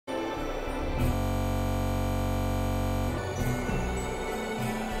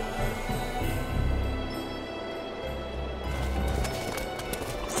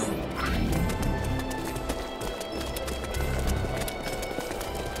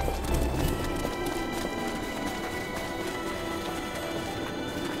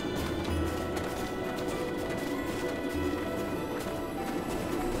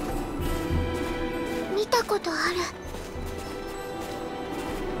る。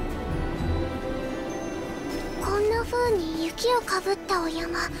こんな風に雪をかぶったお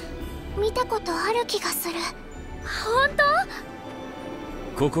山見たことある気がする。本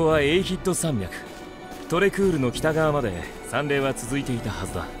当？ここはエイヒット山脈。トレクールの北側まで山嶺は続いていたは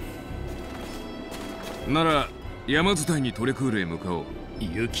ずだ。なら山伝いにトレクールへ向かおう。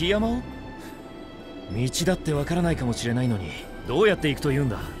雪山を？道だってわからないかもしれないのにどうやって行くというん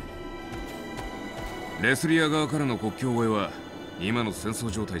だ？レスリア側からの国境越えは今の戦争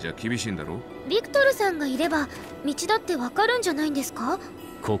状態じゃ厳しいんだろう。ビクトルさんがいれば道だってわかるんじゃないんですか？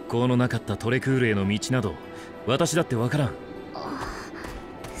国交のなかったトレクールへの道など私だってわからん。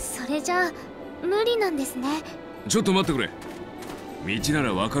それじゃあ無理なんですね。ちょっと待ってくれ。道な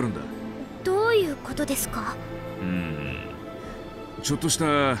らわかるんだ。どういうことですか？ちょっとした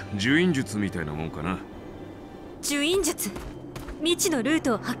呪印術みたいなもんかな。呪印術？未知のルー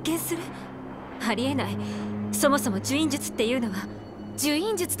トを発見する？ありえない。そもそも呪印術っていうのは。呪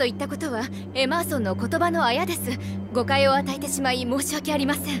印術といったことはエマーソンの言葉のあやです。誤解を与えてしまい申し訳あり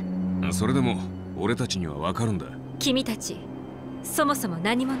ません。それでも俺たちにはわかるんだ。君たちそもそも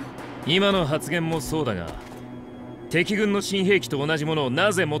何者？今の発言もそうだが、敵軍の新兵器と同じものを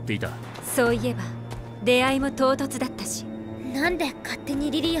なぜ持っていた？そういえば出会いも唐突だったし。なんで勝手に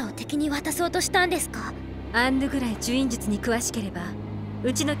リリアを敵に渡そうとしたんですか？アンヌぐらい呪印術に詳しければ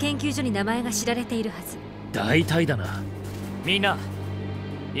うちの研究所に名前が知られているはず。大体だな。みんな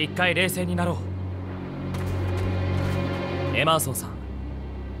一回冷静になろう。エマーソンさん、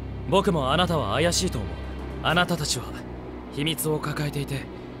僕もあなたは怪しいと思う。あなたたちは秘密を抱えていて、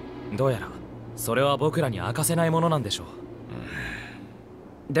どうやらそれは僕らに明かせないものなんでしょ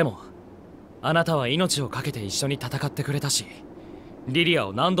う。でもあなたは命を懸けて一緒に戦ってくれたし、リリア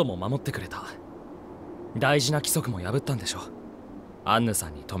を何度も守ってくれた。大事な規則も破ったんでしょう。アンヌさ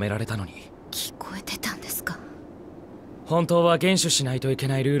んに止められたのに。聞こえてたんですか？本当は厳守しないといけ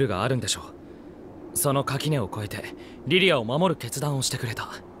ないルールがあるんでしょう。その垣根を越えてリリアを守る決断をしてくれた。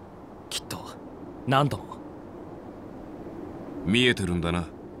きっと何度も。見えてるんだな、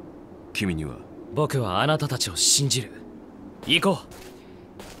君には。僕はあなたたちを信じる。行こう。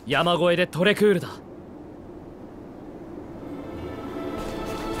山越えでトレクールだ。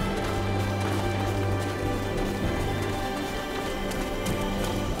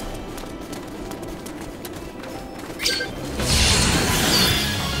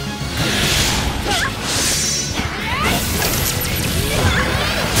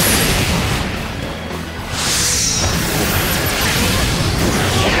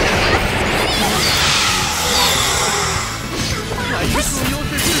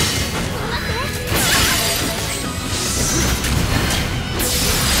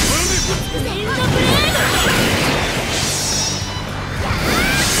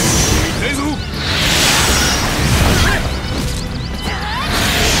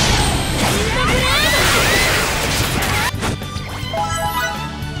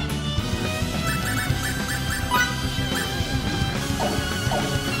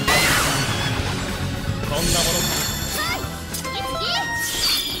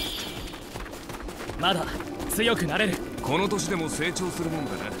まだ強くなれる。この年でも成長するもん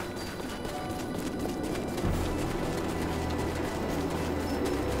だな。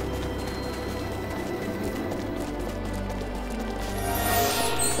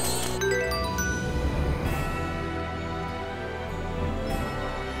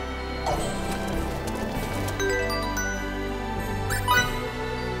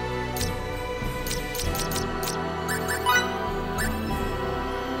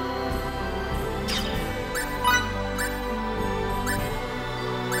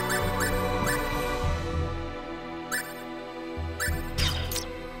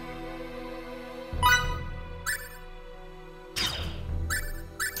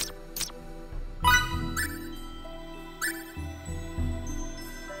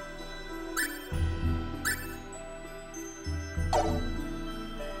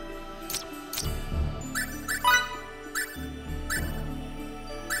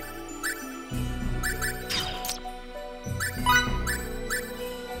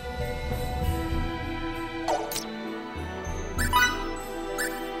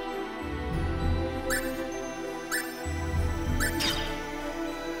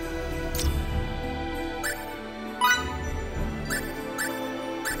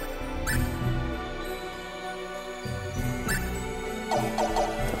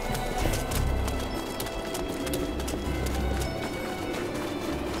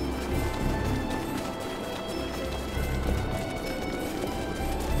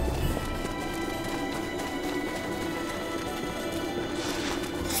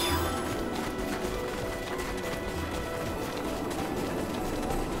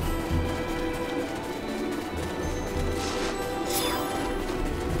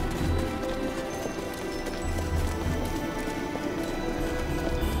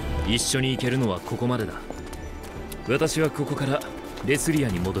一緒に行けるのはここまでだ。私はここからレスリア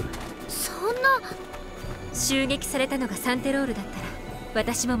に戻る。そんな。襲撃されたのがサンテロールだったら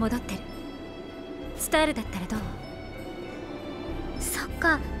私も戻ってる。スタールだったらどう？そっ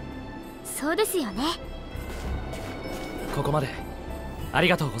か、そうですよね。ここまであり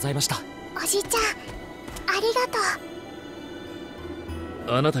がとうございました。おじちゃん、ありがと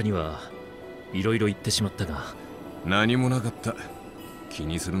う。あなたにはいろいろ言ってしまったが。何もなかった。気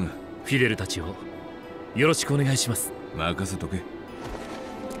にするな。フィデルたちをよろしくお願いします。任せとけ。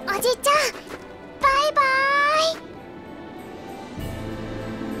おじちゃん、バイバーイ。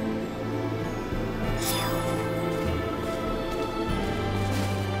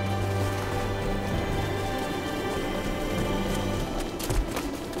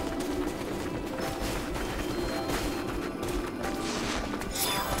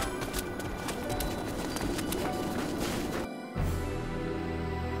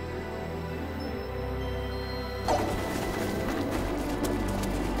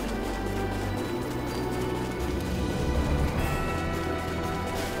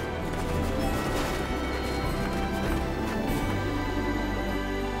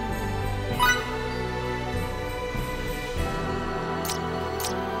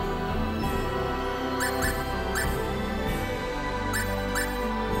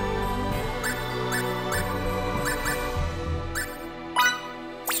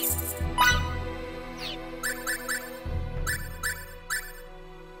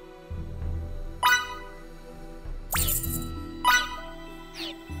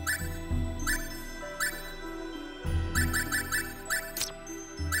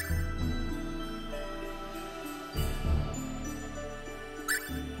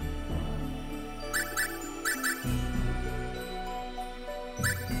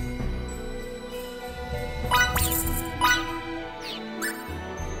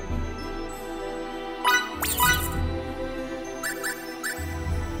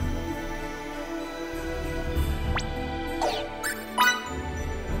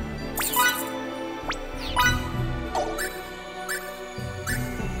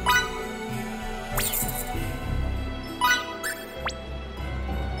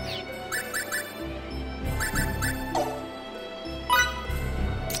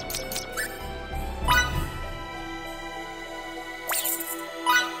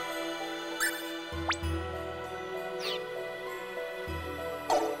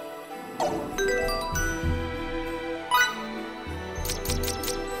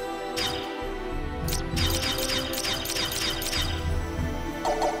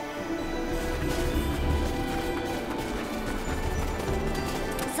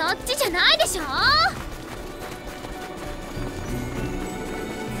そっちじゃないでしょ。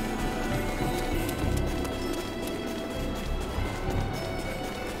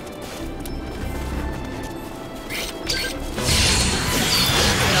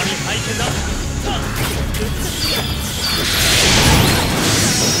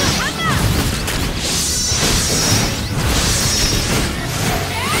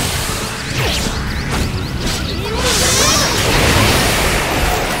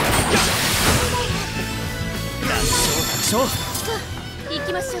行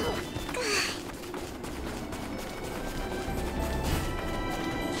きましょう。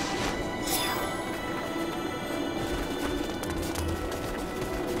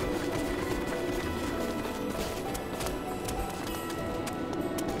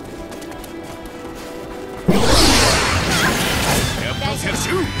やっぱせるし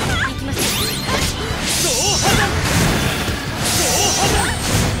ゅう。行きましょう。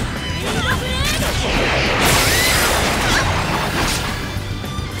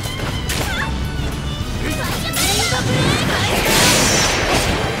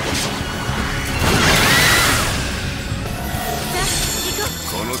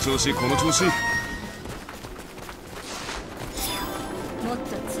この調子この調子。もっと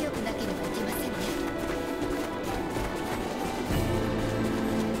強くなければいけませんね。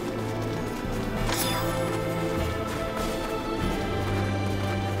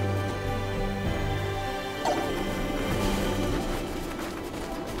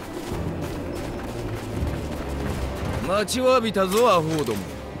待ちわびたぞアホども。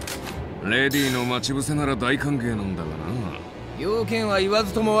レディーの待ち伏せなら大歓迎なんだがな。要件は言わ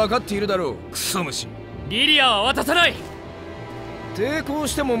ずとも分かっているだろう。クソ虫。リリアは渡さない。抵抗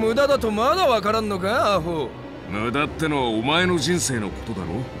しても無駄だとまだ分からんのかアホ。無駄ってのはお前の人生のことだ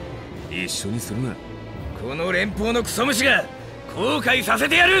ろ。一緒にするな。この連邦のクソ虫が後悔させ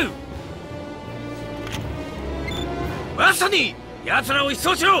てやる。ワッサニー、奴らを一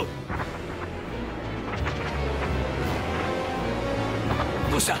掃しろ。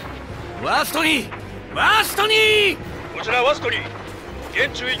どうした？ワストニー、ワストニー。こちらワストニー、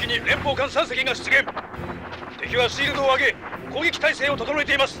現中域に連邦艦3隻が出現。敵はシールドを上げ攻撃態勢を整え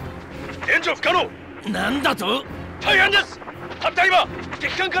ています。援助不可能。なんだと。大変です。たった今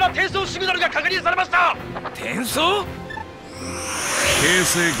敵艦から転送シグナルが確認されました。転送。形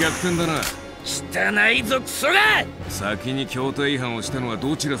勢逆転だな。汚いぞクソが。先に協定違反をしたのは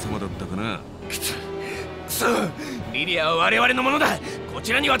どちら様だったかな。くそ、リリアは我々のものだ。こ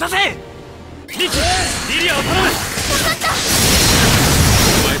ちらに渡せ。ミキ、リリアを頼む。お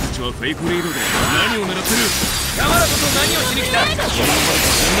前たちはフェイクリードで何を狙ってる。ヤマラコと何をしに来た。これが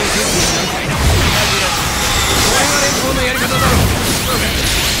連邦のやり方だろう。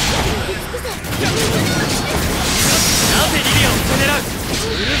なぜリリアを狙う。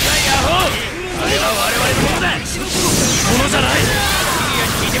うるさいアホ。あれは我々のものだ。ものじゃない。リリア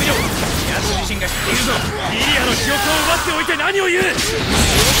に聞いてみろ。奴自身が知っているぞ。リリアの記憶を奪っておいて何を言う。記憶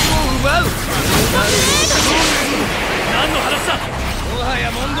を奪う。何の話だ。もはや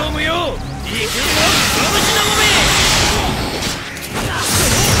問答無用。いくぞ、拳のもめ。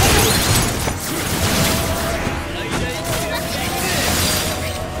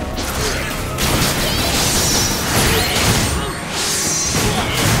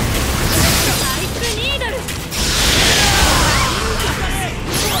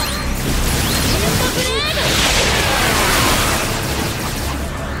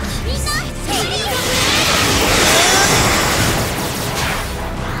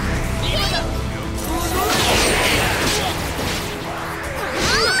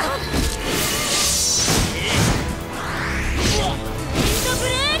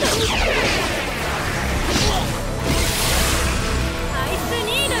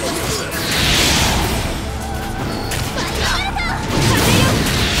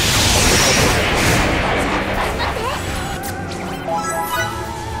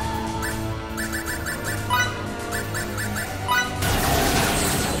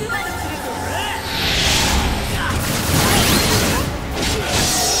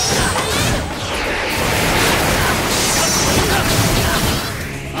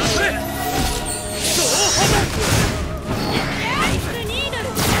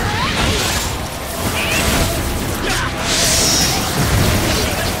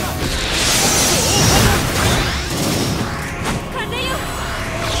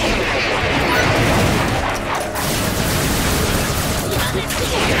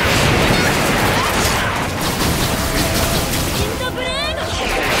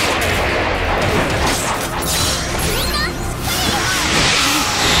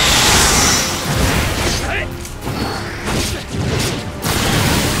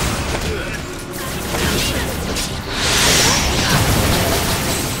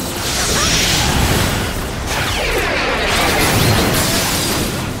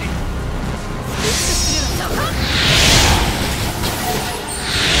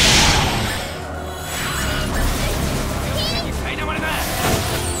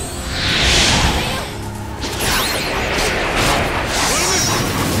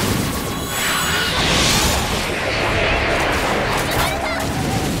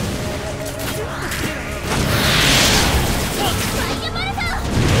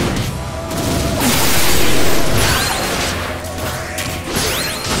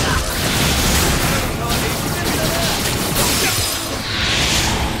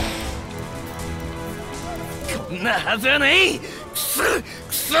なはずはない。くそく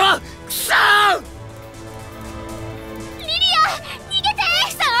そくそ。リリア逃げて。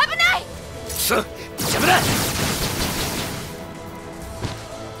さあ危ない。くそ邪魔だ。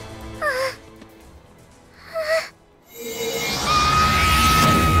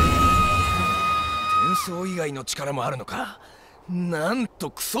転送以外の力もあるのか。なんと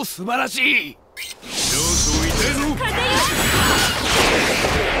クソ素晴らしい。少々痛いぞ。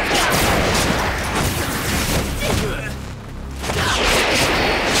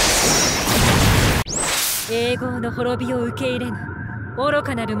永劫の滅びを受け入れぬ愚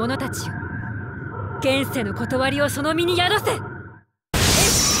かなる者たちよ。現世の断りをその身に宿せ。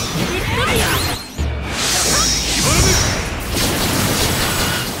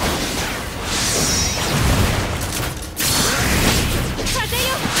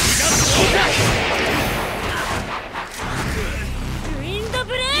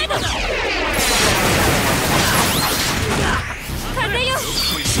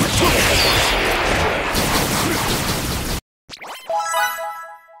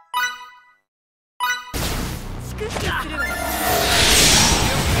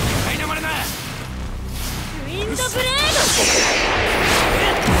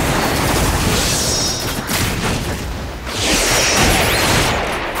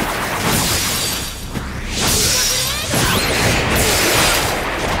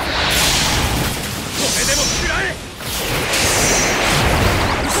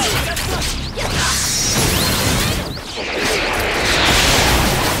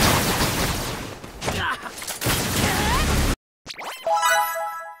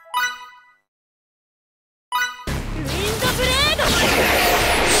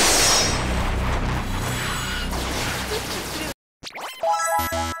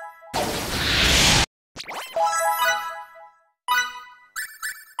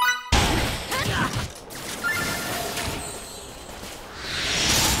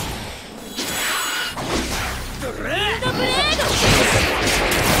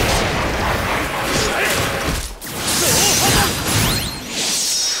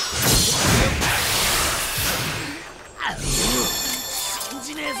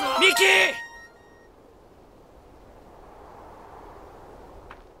ミキ！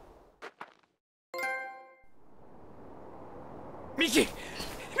ミキ！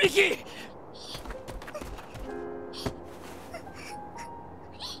ミキ！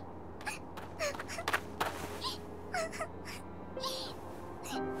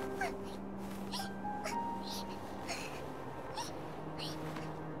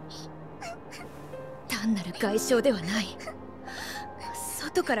単なる外傷ではない。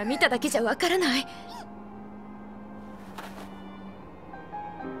外から見ただけじゃわからない。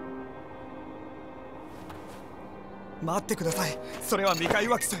待ってください。それは未開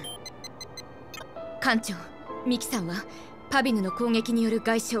惑星。艦長、ミキさんはパビヌの攻撃による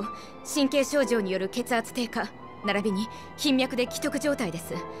外傷、神経症状による血圧低下、並びに頻脈で危篤状態で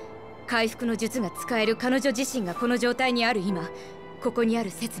す。回復の術が使える彼女自身がこの状態にある今、ここにあ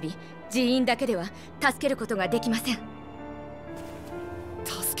る設備、人員だけでは助けることができません。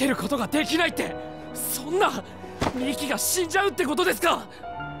助けることができないって、そんなミキが死んじゃうってことですか？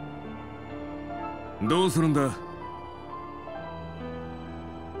どうするんだ？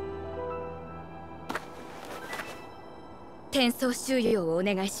転送収容をお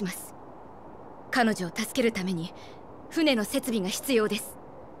願いします。彼女を助けるために船の設備が必要です。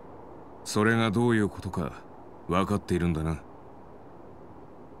それがどういうことか分かっているんだな。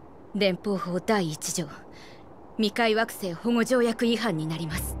連邦法第1条、未開惑星保護条約違反になり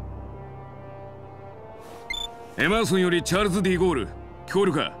ます。エマーソンよりチャールズ・ディ・ゴール、聞こえ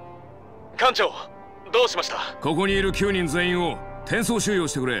るか？艦長、どうしました？ここにいる9人全員を転送収容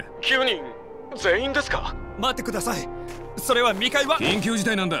してくれ。9人全員ですか？待ってください。それは未開は緊急事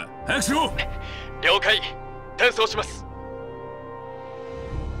態なんだ。早くしろ。了解。転送します。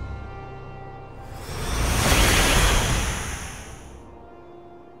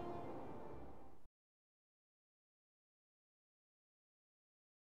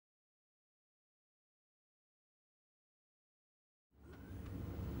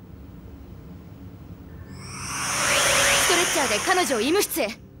ストレッチャーで彼女を医務室へ。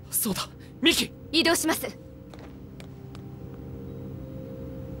そうだ、ミキ！移動します。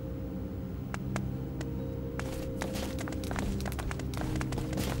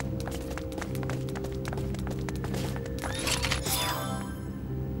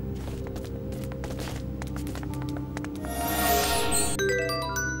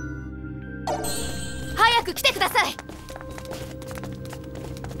早く来てください。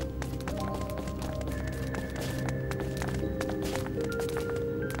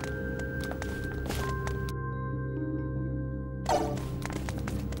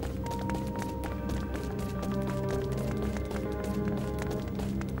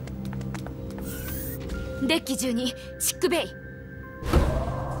デッキ12、シックベイ。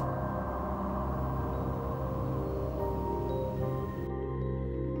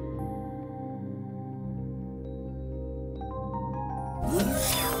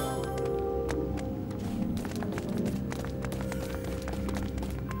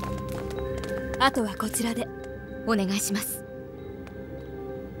あとはこちらでお願いします。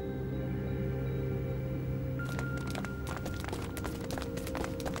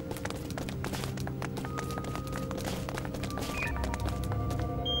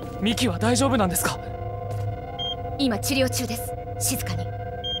ミキは大丈夫なんですか？今治療中です。静かに。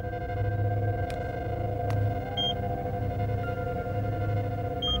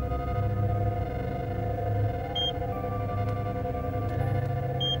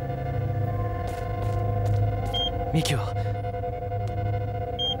ミキは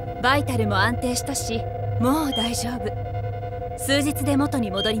バイタルも安定したし、もう大丈夫。数日で元に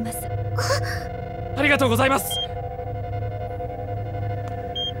戻ります。ありがとうございます。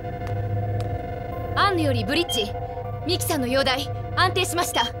アンヌよりブリッジ、ミキさんの容体安定しま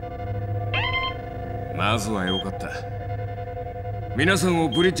した。まずはよかった。皆さんを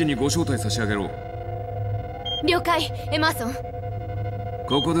ブリッジにご招待差し上げろ。了解、エマーソン。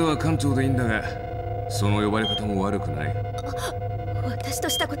ここでは艦長でいいんだが、その呼ばれ方も悪くない。私と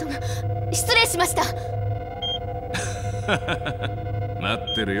したことが失礼しました。待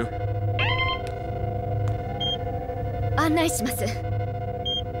ってるよ。案内します。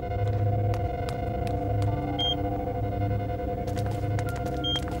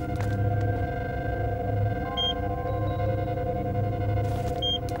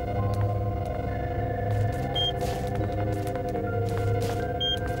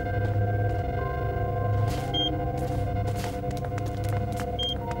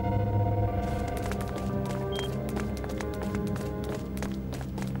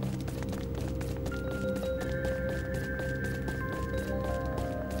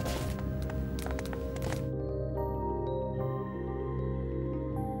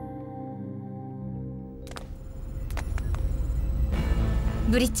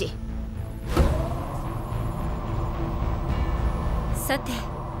ブリッジ。さて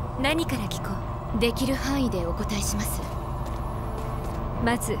何から聞こう。できる範囲でお答えします。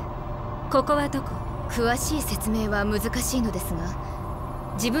まずここはどこ？詳しい説明は難しいのです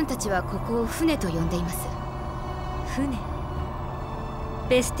が、自分たちはここを船と呼んでいます。船？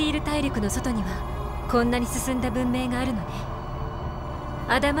ベスティール大陸の外にはこんなに進んだ文明があるのね。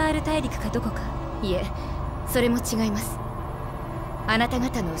アダマール大陸かどこか？いえ、それも違います。あなた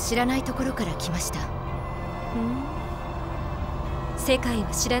方の知らないところから来ました。世界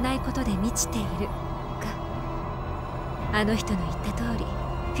は知らないことで満ちているか。あの人の言った通り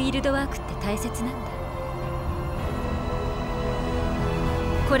フィールドワークって大切なんだ。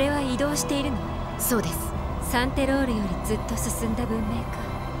これは移動しているの？そうです。サンテロールよりずっと進んだ文明か。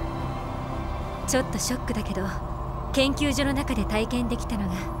ちょっとショックだけど研究所の中で体験できたの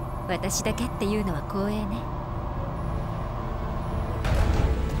が私だけっていうのは光栄ね。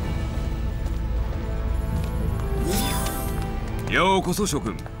ようこそ諸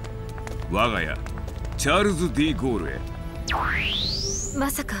君。我が家チャールズ・ディ・ゴールへ。ま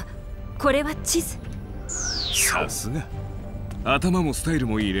さかこれは地図？さすが。頭もスタイル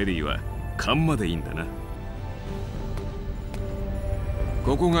もいいレディは勘までいいんだな。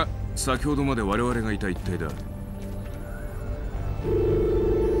ここが先ほどまで我々がいた一帯だ。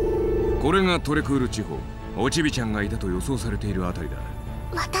これがトレクール地方。おちびちゃんがいたと予想されているあたりだ。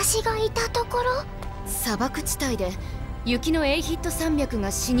私がいたところ？砂漠地帯で雪のエイヒット山脈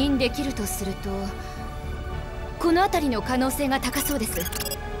が視認できるとすると、この辺りの可能性が高そうです。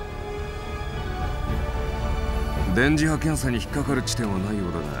電磁波検査に引っかかる地点はないよ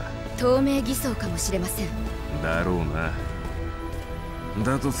うだが、透明偽装かもしれません。だろうな。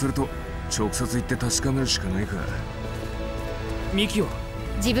だとすると直接行って確かめるしかないか。ミキは？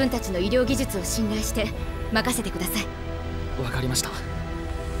自分たちの医療技術を信頼して任せてください。わかりました。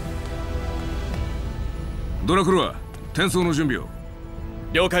ドラクロは転送の準備を。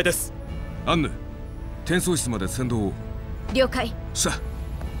了解です。アンヌ、転送室まで先導を。了解。さあ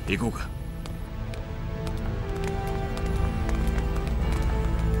行こうか。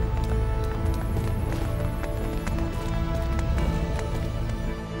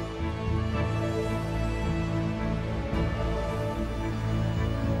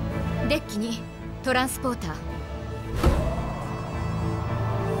デッキにトランスポーター。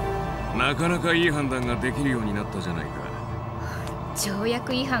なかなかいい判断ができるようになったじゃないか。条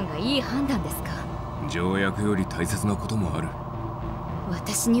約違反がいい判断ですか？条約より大切なこともある。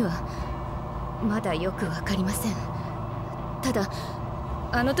私にはまだよくわかりません。ただ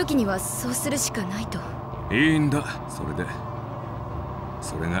あの時にはそうするしかないと。いいんだ、それで。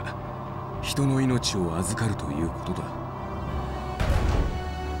それが人の命を預かるということだ。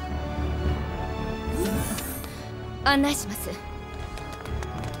案内します。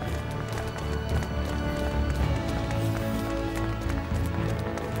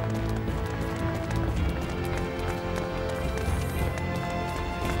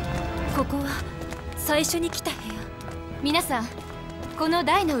ここは最初に来た部屋。皆さんこの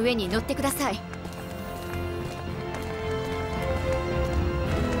台の上に乗ってください。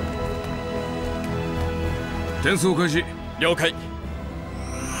転送開始。了解。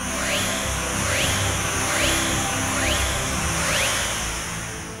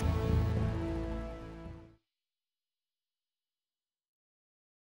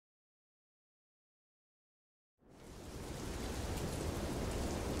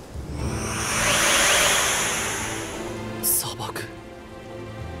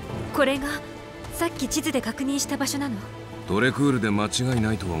これがさっき地図で確認した場所なの？トレクールで間違い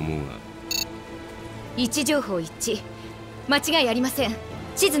ないとは思うが。位置情報一致。間違いありません。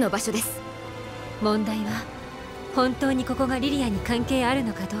地図の場所です。問題は本当にここがリリアに関係ある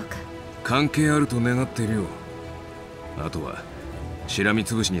のかどうか。関係あると願っているよ。あとはしらみ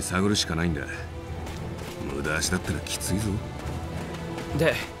つぶしに探るしかないんだ。無駄足だったらきついぞ。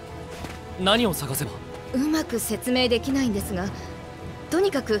で何を探せば？うまく説明できないんですが、とに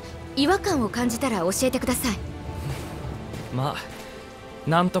かく違和感を感じたら教えてください。まあ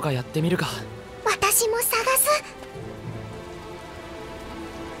なんとかやってみるか。私も探す。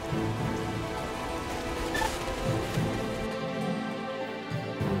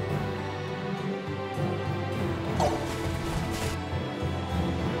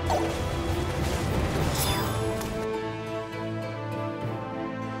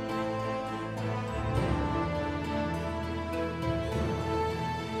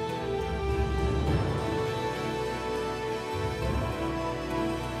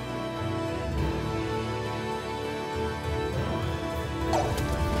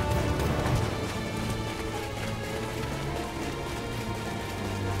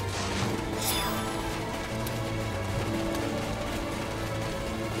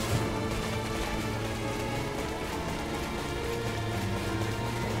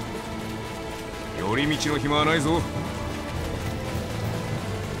寄り道の暇はないぞ。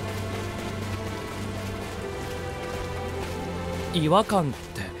違和感っ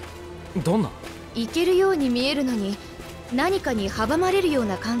てどんな？行けるように見えるのに何かに阻まれるよう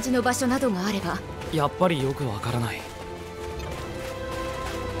な感じの場所などがあれば。やっぱりよくわからない。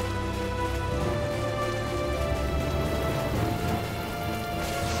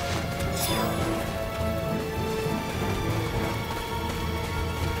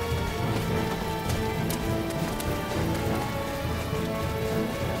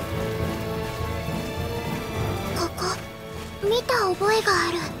ここ見た覚えが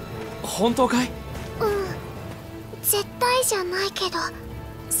ある。本当かい？絶対じゃないけど。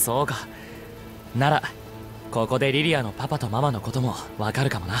そうか。ならここでリリアのパパとママのこともわかる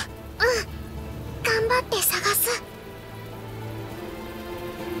かもな。頑張って探す。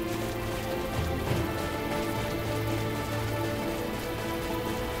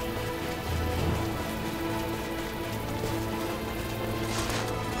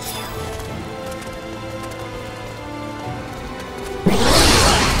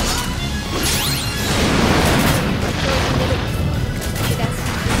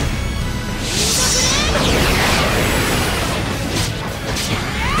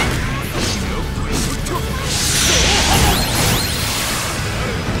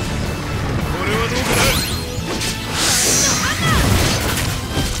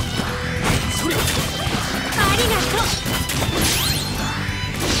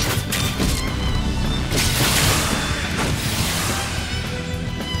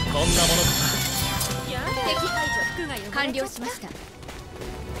完了しました。強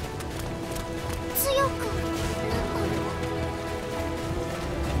くなったの？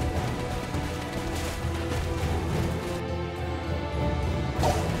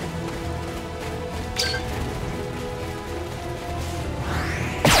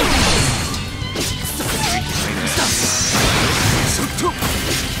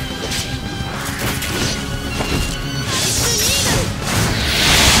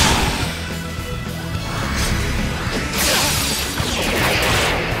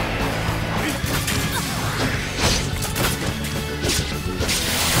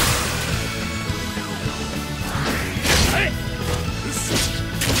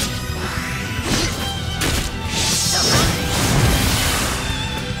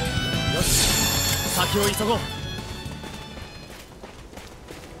先を急ごう。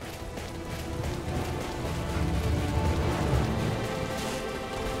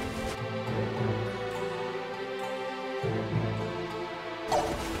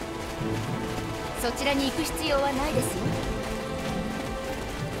そちらに行く必要はないですよ。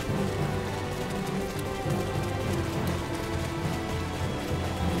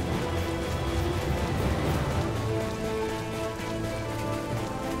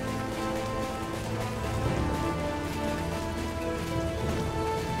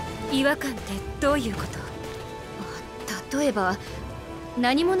違和感ってどういうこと？例えば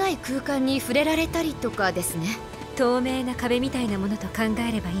何もない空間に触れられたりとかですね。透明な壁みたいなものと考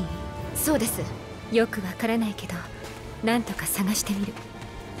えればいい？そうです。よくわからないけどなんとか探してみる。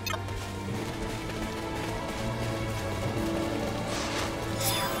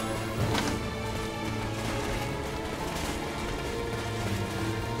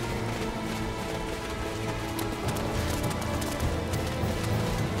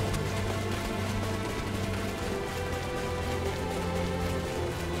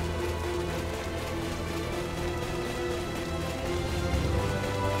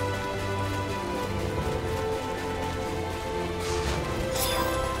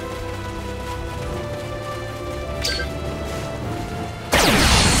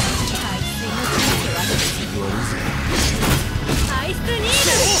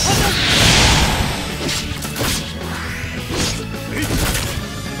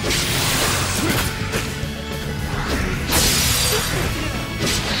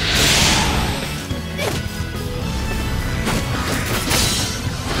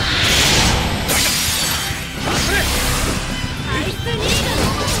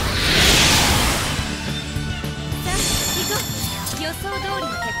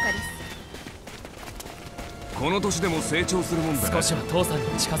この年でも成長するもんだな。少しは父さんに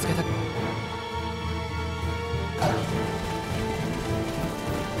近づけた。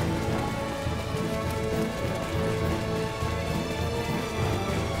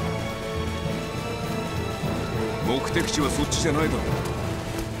目的地はそっちじゃないだろう。